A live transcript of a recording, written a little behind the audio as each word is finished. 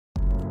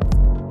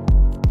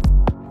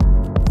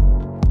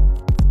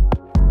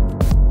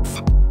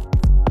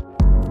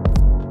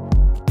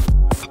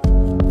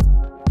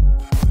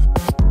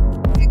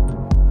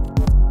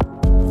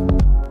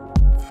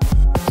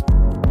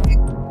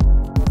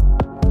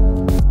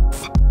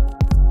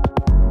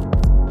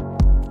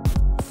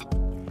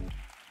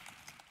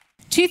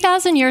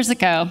2,000 years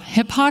ago,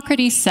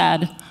 Hippocrates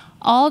said,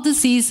 all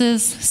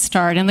diseases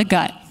start in the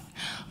gut.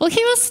 Well,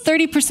 he was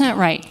 30%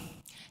 right.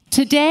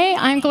 Today,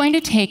 I'm going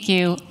to take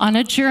you on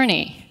a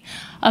journey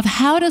of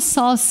how to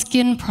solve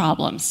skin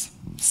problems,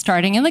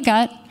 starting in the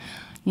gut,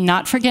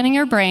 not forgetting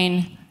your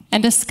brain,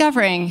 and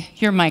discovering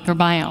your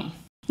microbiome.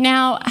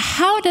 Now,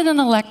 how did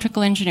an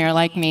electrical engineer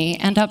like me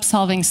end up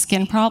solving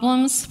skin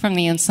problems from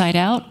the inside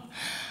out?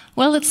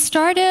 Well, it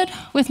started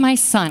with my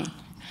son,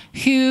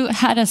 who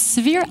had a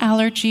severe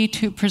allergy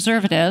to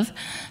preservative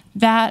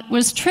that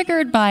was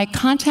triggered by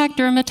contact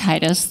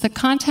dermatitis. The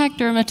contact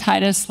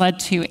dermatitis led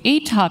to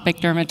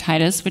atopic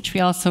dermatitis, which we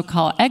also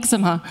call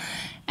eczema,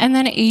 and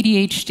then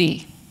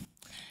ADHD.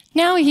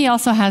 Now he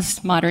also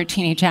has moderate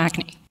teenage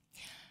acne.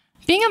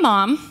 Being a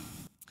mom,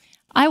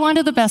 I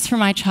wanted the best for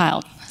my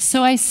child,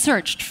 so I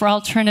searched for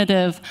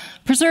alternative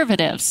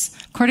preservatives,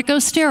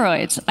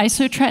 corticosteroids,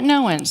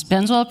 isotretinoins,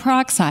 benzoyl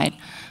peroxide.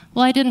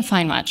 Well, I didn't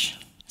find much.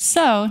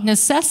 So,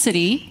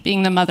 necessity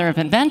being the mother of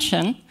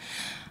invention,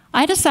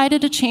 I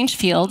decided to change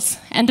fields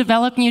and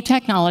develop new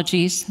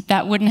technologies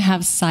that wouldn't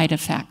have side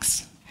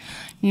effects.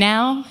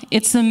 Now,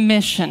 it's a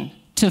mission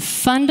to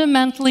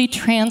fundamentally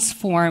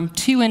transform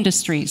two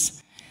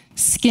industries,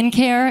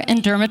 skincare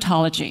and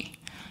dermatology,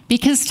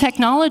 because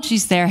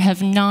technologies there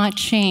have not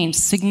changed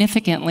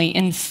significantly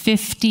in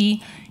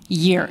 50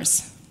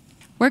 years.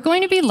 We're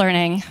going to be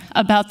learning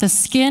about the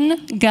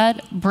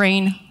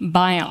skin-gut-brain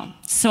biome.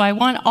 So I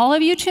want all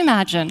of you to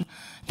imagine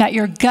that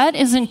your gut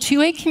is in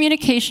two-way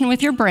communication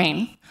with your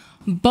brain,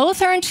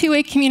 both are in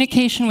two-way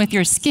communication with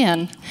your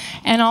skin,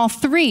 and all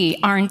three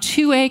are in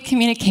two-way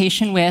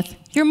communication with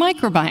your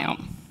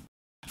microbiome.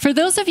 For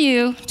those of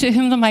you to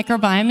whom the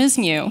microbiome is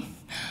new,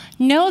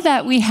 know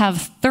that we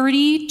have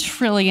 30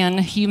 trillion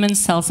human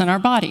cells in our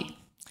body,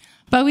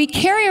 but we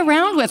carry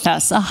around with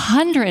us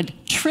 100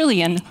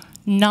 trillion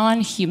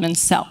non-human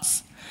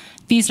cells.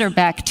 These are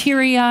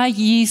bacteria,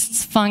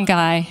 yeasts,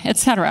 fungi,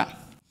 etc.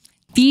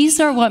 These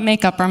are what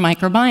make up our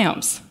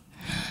microbiomes.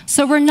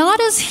 So we're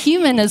not as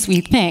human as we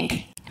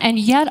think, and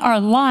yet our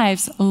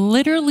lives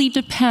literally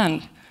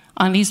depend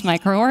on these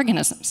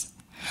microorganisms.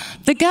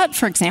 The gut,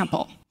 for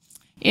example,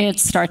 it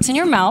starts in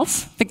your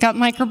mouth, the gut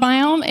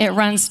microbiome. It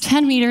runs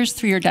 10 meters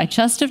through your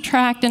digestive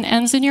tract and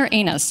ends in your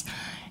anus.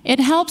 It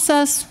helps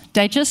us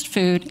digest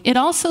food. It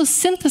also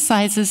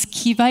synthesizes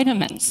key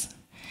vitamins.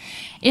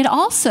 It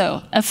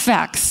also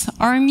affects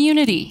our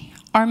immunity,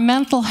 our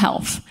mental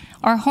health,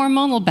 our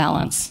hormonal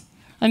balance.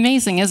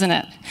 Amazing, isn't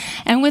it?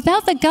 And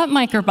without the gut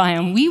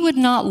microbiome, we would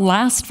not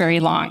last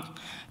very long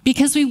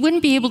because we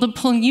wouldn't be able to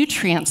pull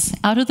nutrients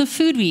out of the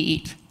food we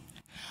eat.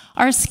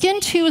 Our skin,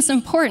 too, is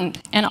important,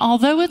 and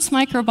although its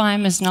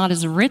microbiome is not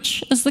as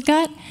rich as the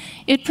gut,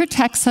 it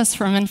protects us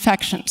from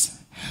infections.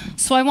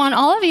 So I want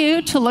all of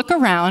you to look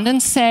around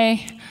and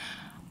say,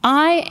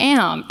 I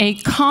am a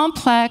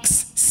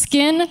complex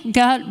skin,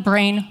 gut,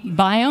 brain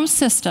biome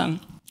system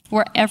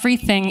where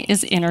everything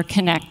is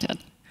interconnected.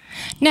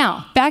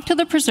 Now, back to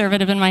the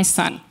preservative in my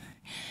son.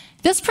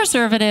 This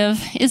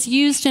preservative is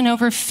used in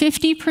over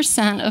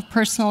 50% of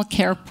personal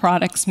care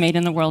products made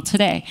in the world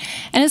today,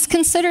 and is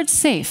considered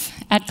safe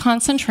at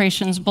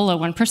concentrations below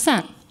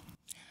 1%.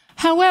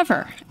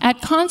 However,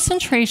 at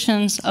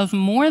concentrations of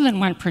more than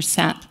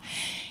 1%,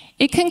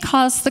 it can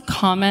cause the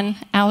common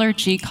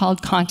allergy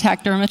called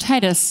contact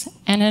dermatitis,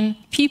 and in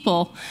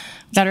people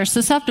that are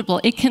susceptible,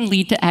 it can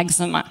lead to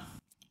eczema.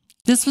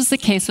 This was the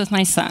case with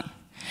my son.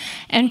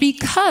 And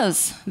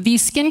because the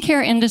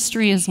skincare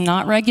industry is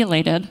not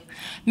regulated,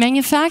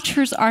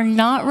 manufacturers are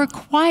not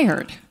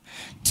required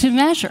to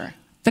measure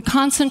the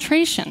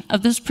concentration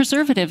of this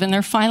preservative in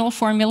their final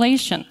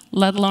formulation,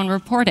 let alone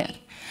report it.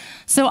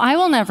 So I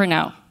will never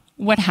know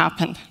what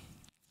happened.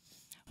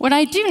 What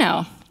I do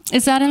know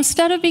is that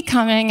instead of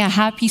becoming a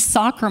happy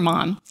soccer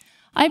mom,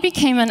 I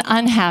became an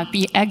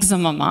unhappy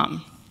eczema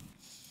mom.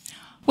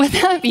 What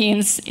that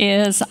means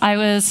is I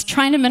was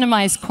trying to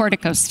minimize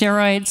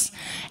corticosteroids,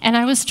 and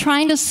I was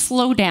trying to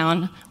slow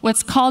down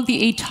what's called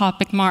the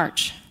atopic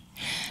march.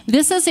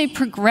 This is a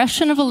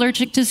progression of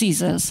allergic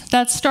diseases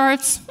that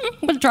starts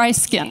with dry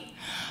skin,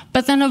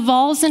 but then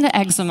evolves into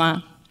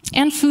eczema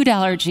and food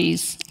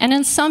allergies, and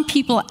in some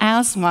people,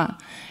 asthma,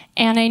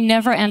 and a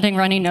never-ending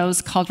runny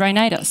nose called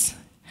rhinitis.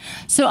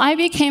 So I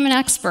became an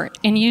expert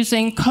in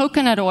using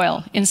coconut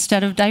oil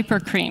instead of diaper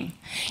cream,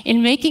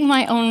 in making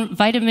my own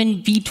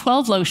vitamin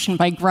B12 lotion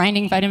by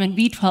grinding vitamin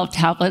B12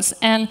 tablets,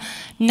 and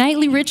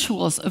nightly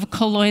rituals of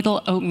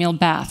colloidal oatmeal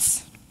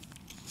baths.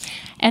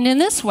 And in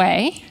this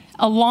way,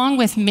 along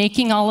with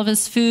making all of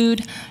his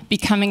food,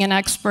 becoming an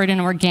expert in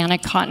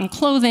organic cotton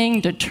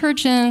clothing,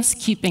 detergents,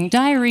 keeping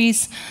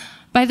diaries,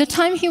 by the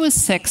time he was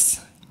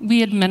 6, we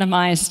had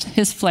minimized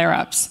his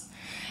flare-ups.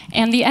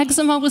 And the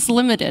eczema was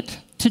limited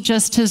to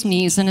just his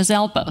knees and his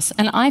elbows,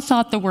 and I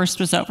thought the worst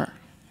was over.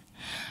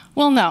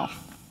 Well, no.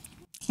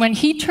 When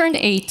he turned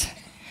 8,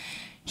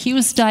 he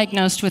was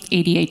diagnosed with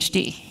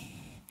ADHD.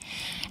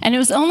 And it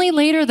was only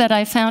later that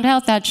I found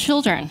out that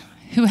children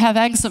who have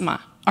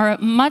eczema are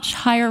at much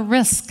higher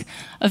risk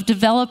of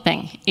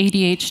developing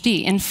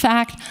ADHD. In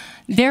fact,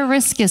 their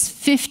risk is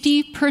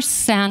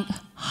 50%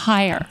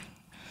 higher.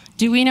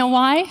 Do we know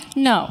why?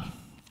 No.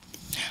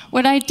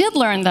 What I did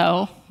learn,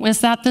 though,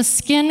 was that the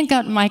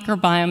skin-gut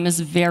microbiome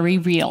is very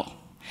real.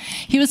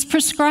 He was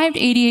prescribed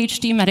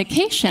ADHD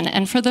medication,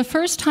 and for the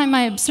first time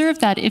I observed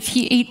that if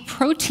he ate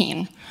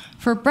protein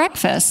for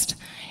breakfast,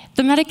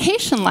 the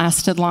medication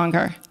lasted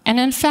longer, and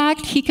in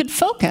fact, he could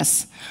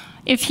focus.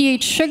 If he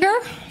ate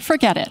sugar,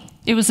 forget it.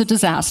 It was a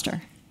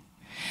disaster.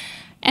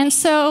 And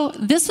so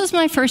this was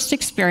my first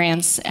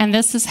experience, and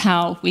this is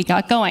how we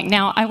got going.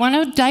 Now, I want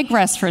to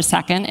digress for a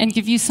second and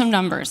give you some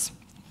numbers.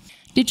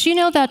 Did you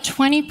know that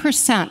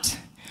 20%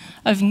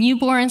 of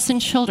newborns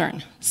and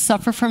children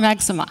suffer from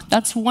eczema?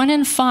 That's 1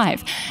 in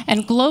 5.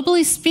 And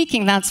globally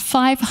speaking, that's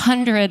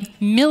 500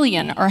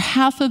 million, or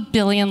 500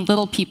 million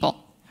little people.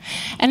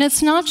 And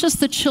it's not just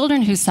the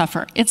children who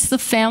suffer, it's the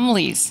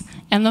families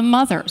and the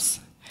mothers.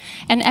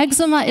 And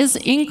eczema is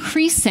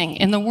increasing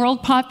in the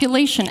world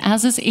population,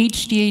 as is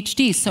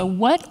ADHD. So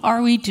what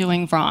are we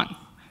doing wrong?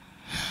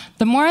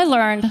 The more I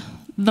learned,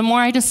 the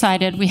more I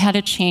decided we had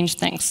to change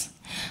things.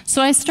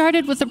 So I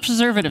started with a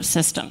preservative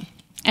system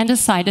and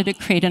decided to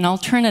create an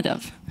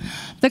alternative.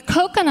 The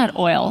coconut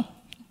oil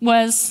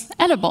was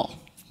edible.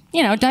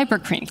 You know, diaper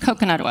cream,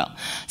 coconut oil.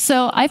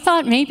 So I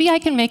thought maybe I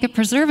can make a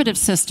preservative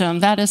system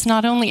that is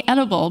not only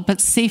edible,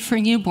 but safe for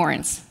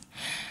newborns.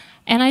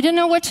 And I didn't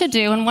know what to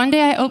do, and one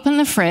day I opened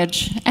the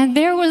fridge, and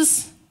there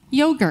was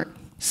yogurt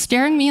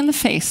staring me in the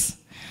face.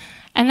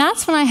 And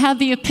that's when I had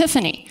the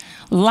epiphany: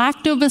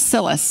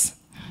 lactobacillus.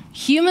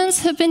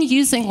 Humans have been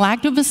using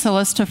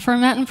lactobacillus to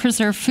ferment and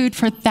preserve food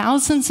for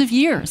thousands of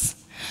years.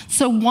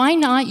 So why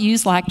not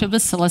use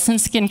lactobacillus in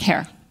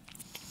skincare?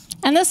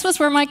 And this was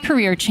where my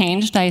career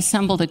changed. I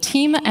assembled a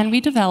team, and we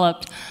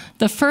developed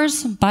the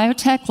first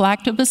biotech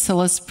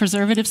lactobacillus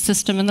preservative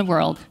system in the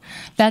world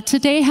that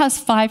today has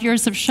 5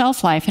 years of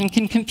shelf life and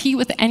can compete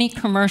with any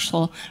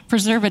commercial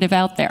preservative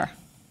out there.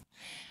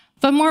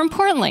 But more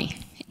importantly,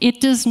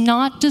 it does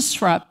not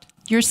disrupt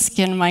your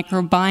skin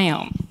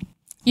microbiome.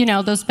 You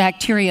know, those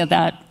bacteria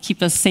that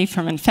keep us safe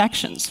from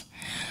infections.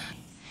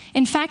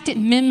 In fact, it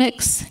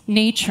mimics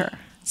nature.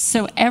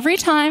 So every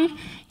time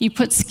you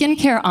put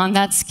skincare on,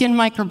 that skin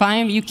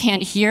microbiome you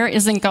can't hear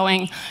isn't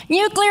going,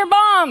 nuclear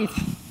bomb!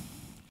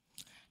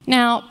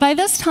 Now, by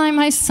this time,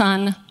 my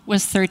son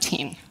was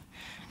 13,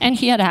 and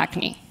he had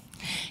acne.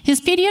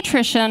 His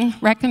pediatrician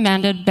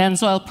recommended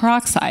benzoyl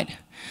peroxide.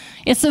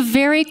 It's a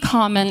very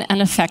common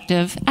and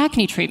effective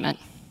acne treatment.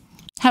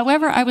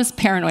 However, I was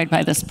paranoid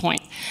by this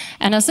point,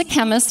 and as a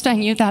chemist, I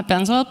knew that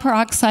benzoyl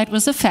peroxide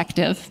was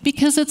effective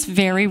because it's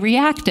very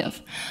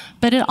reactive,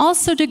 but it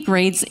also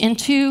degrades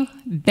into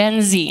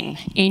benzene,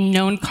 a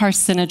known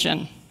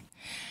carcinogen.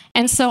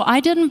 And so I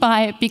didn't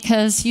buy it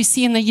because, you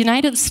see, in the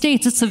United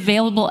States, it's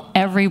available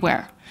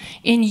everywhere.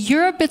 In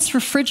Europe, it's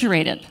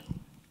refrigerated,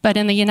 but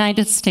in the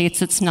United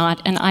States, it's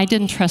not, and I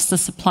didn't trust the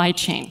supply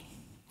chain.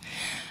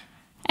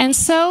 And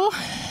so,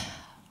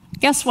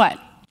 guess what?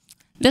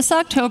 This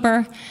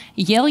October,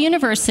 Yale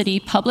University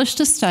published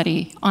a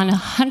study on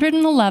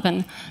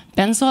 111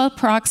 benzoyl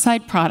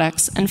peroxide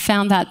products and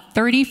found that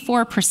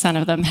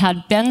 34% of them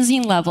had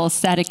benzene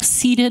levels that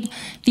exceeded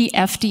the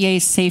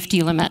FDA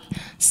safety limit,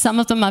 some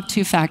of them up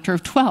to a factor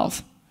of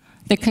 12.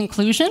 The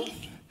conclusion?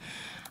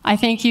 I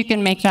think you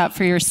can make that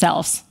for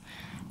yourselves.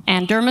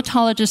 And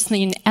dermatologists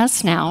in the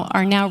US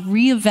are now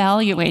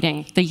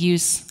reevaluating the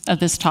use of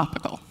this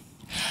topical.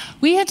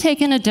 We had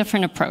taken a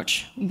different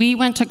approach. We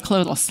went to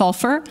colloidal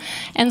sulfur,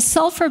 and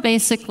sulfur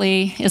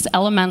basically is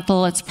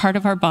elemental, it's part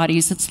of our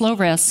bodies, it's low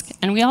risk,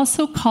 and we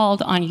also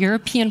called on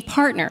European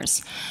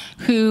partners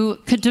who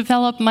could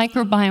develop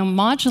microbiome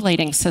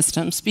modulating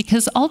systems,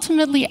 because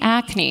ultimately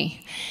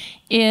acne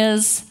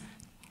is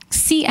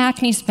C.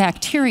 acnes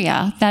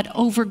bacteria that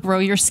overgrow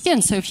your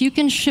skin. So if you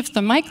can shift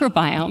the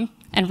microbiome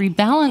and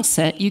rebalance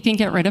it, you can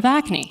get rid of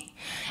acne.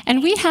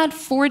 And we had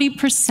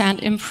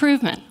 40%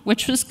 improvement,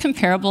 which was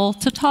comparable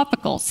to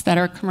topicals that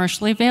are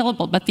commercially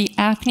available, but the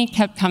acne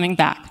kept coming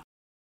back.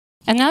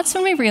 And that's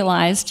when we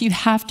realized you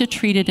have to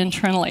treat it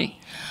internally.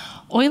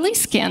 Oily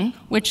skin,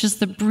 which is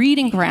the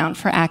breeding ground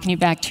for acne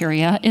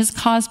bacteria, is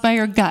caused by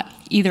your gut,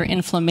 either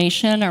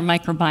inflammation or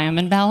microbiome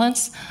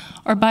imbalance,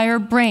 or by your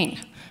brain,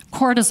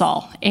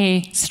 cortisol,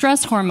 a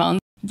stress hormone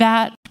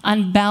that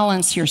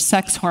unbalances your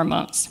sex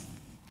hormones.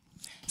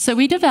 So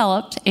we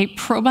developed a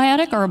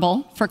probiotic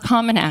herbal for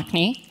common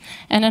acne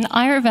and an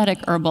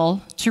Ayurvedic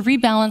herbal to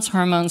rebalance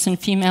hormones in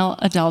female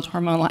adult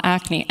hormonal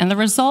acne. And the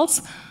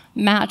results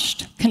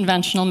matched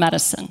conventional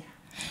medicine.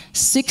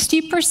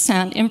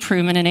 60%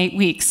 improvement in 8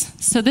 weeks.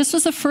 So this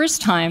was the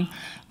first time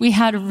we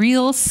had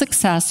real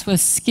success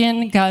with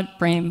skin, gut,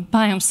 brain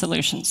biome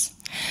solutions.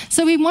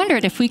 So we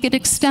wondered if we could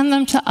extend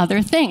them to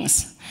other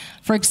things.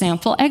 For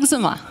example,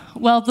 eczema.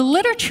 Well, the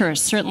literature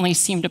certainly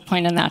seemed to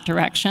point in that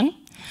direction.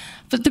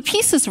 But the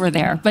pieces were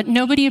there, but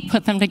nobody had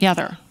put them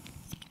together.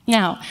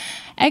 Now,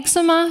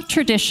 eczema,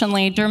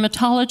 traditionally,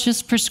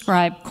 dermatologists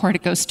prescribe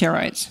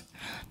corticosteroids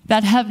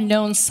that have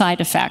known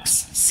side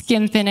effects: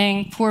 skin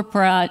thinning,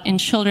 purpura. In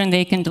children,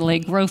 they can delay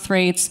growth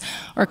rates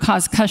or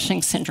cause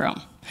Cushing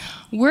syndrome.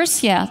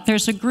 Worse yet,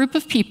 there's a group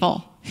of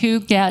people who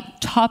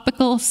get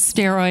topical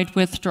steroid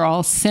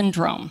withdrawal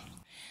syndrome.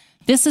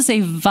 This is a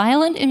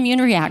violent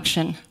immune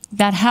reaction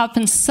that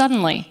happens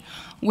suddenly,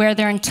 where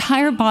their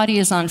entire body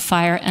is on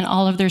fire and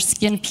all of their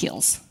skin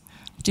peels.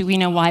 Do we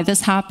know why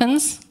this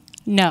happens?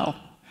 No.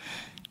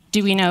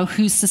 Do we know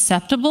who's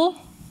susceptible?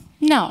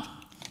 No.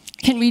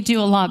 Can we do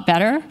a lot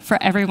better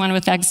for everyone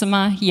with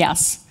eczema?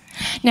 Yes.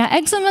 Now,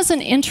 eczema is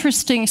an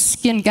interesting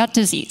skin-gut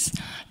disease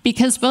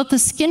because both the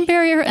skin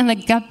barrier and the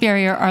gut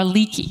barrier are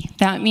leaky.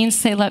 That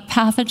means they let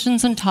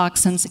pathogens and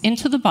toxins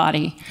into the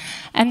body,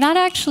 and that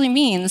actually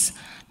means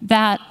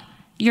that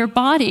your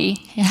body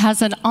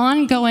has an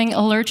ongoing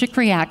allergic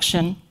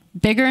reaction,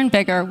 bigger and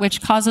bigger,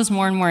 which causes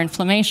more and more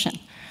inflammation.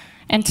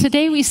 And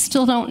today we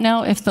still don't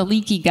know if the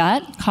leaky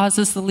gut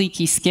causes the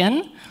leaky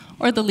skin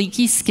or the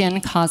leaky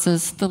skin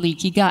causes the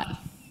leaky gut.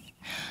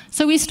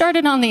 So we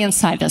started on the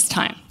inside this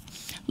time.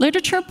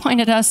 Literature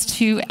pointed us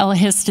to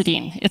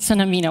L-histidine. It's an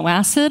amino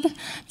acid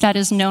that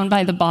is known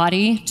by the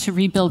body to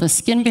rebuild a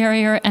skin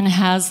barrier and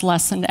has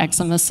lessened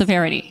eczema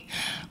severity.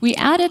 We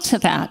added to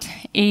that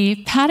a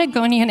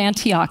Patagonian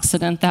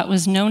antioxidant that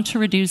was known to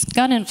reduce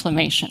gut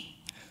inflammation.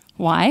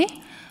 Why?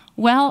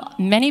 Well,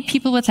 many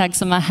people with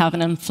eczema have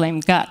an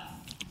inflamed gut.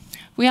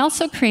 We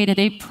also created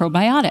a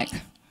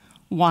probiotic.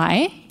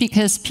 Why?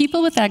 Because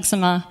people with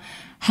eczema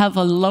have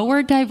a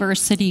lower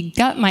diversity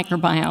gut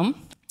microbiome,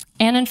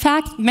 and in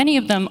fact, many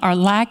of them are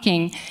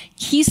lacking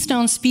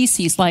keystone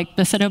species like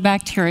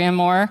Bifidobacterium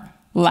or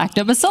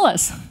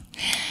Lactobacillus.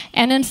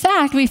 And in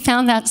fact, we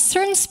found that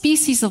certain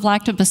species of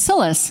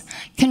Lactobacillus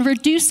can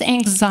reduce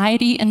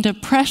anxiety and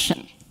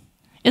depression.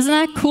 Isn't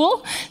that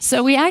cool?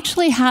 So we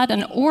actually had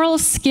an oral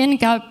skin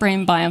gut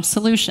brain biome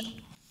solution.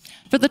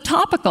 For the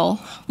topical,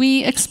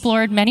 we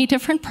explored many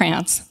different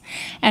plants,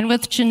 and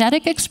with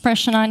genetic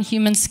expression on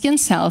human skin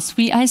cells,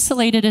 we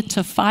isolated it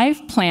to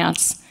 5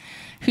 plants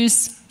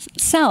whose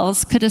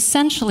cells could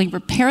essentially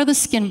repair the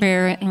skin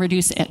barrier and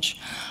reduce itch.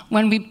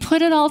 When we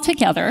put it all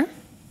together,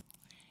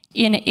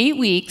 in 8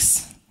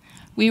 weeks,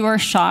 we were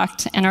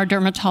shocked, and our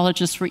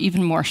dermatologists were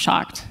even more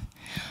shocked.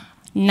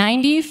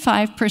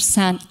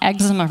 95%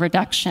 eczema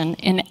reduction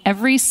in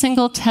every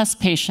single test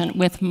patient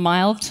with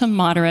mild to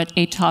moderate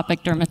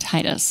atopic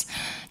dermatitis.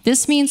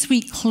 This means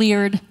we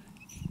cleared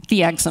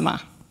the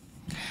eczema.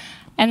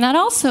 And that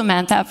also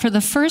meant that for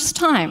the first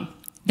time,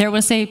 there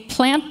was a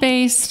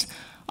plant-based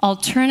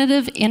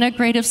alternative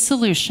integrative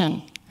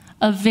solution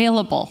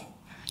available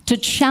to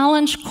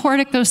challenge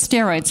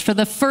corticosteroids for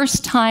the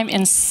first time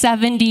in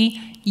 70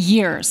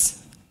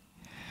 years.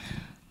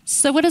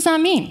 So what does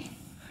that mean?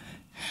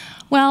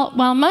 Well,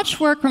 while much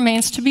work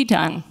remains to be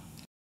done,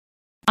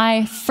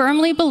 I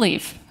firmly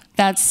believe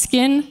that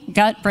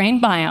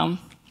skin-gut-brain biome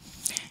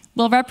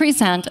will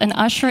represent and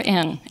usher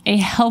in a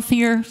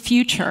healthier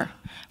future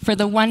for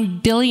the 1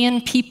 billion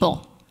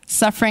people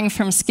suffering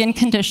from skin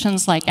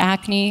conditions like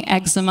acne,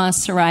 eczema,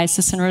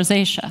 psoriasis, and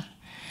rosacea.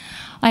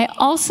 I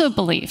also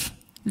believe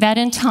that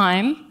in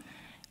time,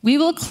 we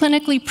will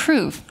clinically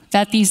prove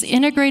that these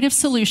integrative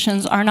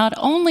solutions are not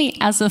only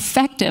as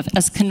effective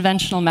as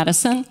conventional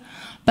medicine,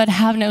 but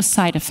have no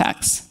side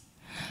effects.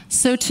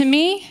 So to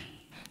me,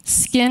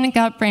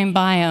 skin-gut-brain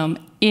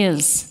biome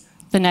is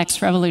the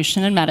next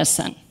revolution in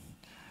medicine.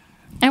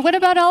 And what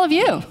about all of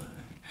you?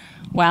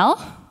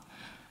 Well,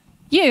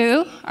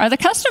 you are the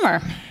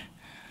customer.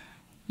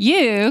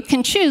 You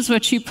can choose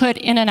what you put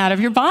in and out of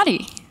your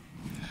body.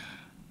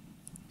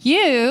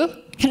 You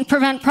can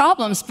prevent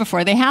problems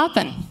before they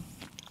happen.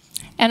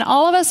 And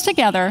all of us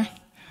together,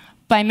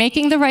 by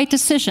making the right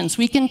decisions,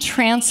 we can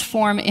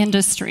transform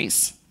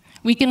industries.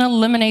 We can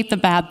eliminate the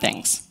bad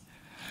things.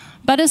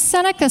 But as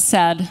Seneca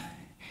said,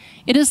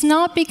 it is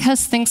not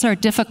because things are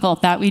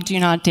difficult that we do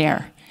not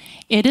dare.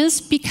 It is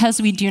because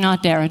we do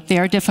not dare, they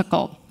are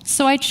difficult.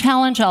 So I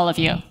challenge all of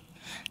you.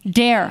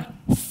 Dare,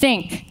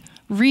 think,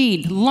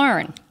 read,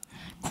 learn,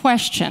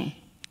 question.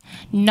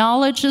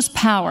 Knowledge is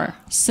power,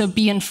 so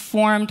be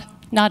informed,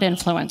 not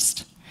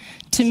influenced.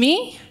 To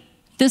me,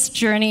 this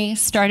journey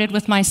started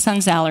with my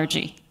son's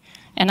allergy,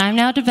 and I'm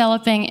now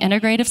developing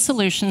integrative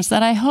solutions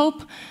that I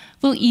hope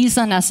will ease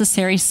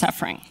unnecessary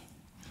suffering.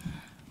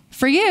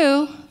 For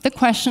you, the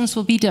questions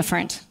will be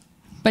different,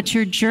 but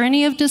your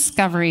journey of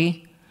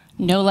discovery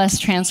no less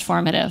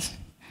transformative.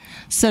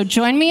 So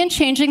join me in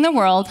changing the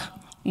world,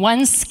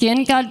 one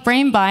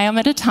skin-gut-brain biome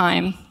at a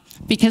time,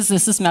 because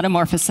this is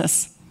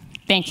metamorphosis.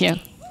 Thank you.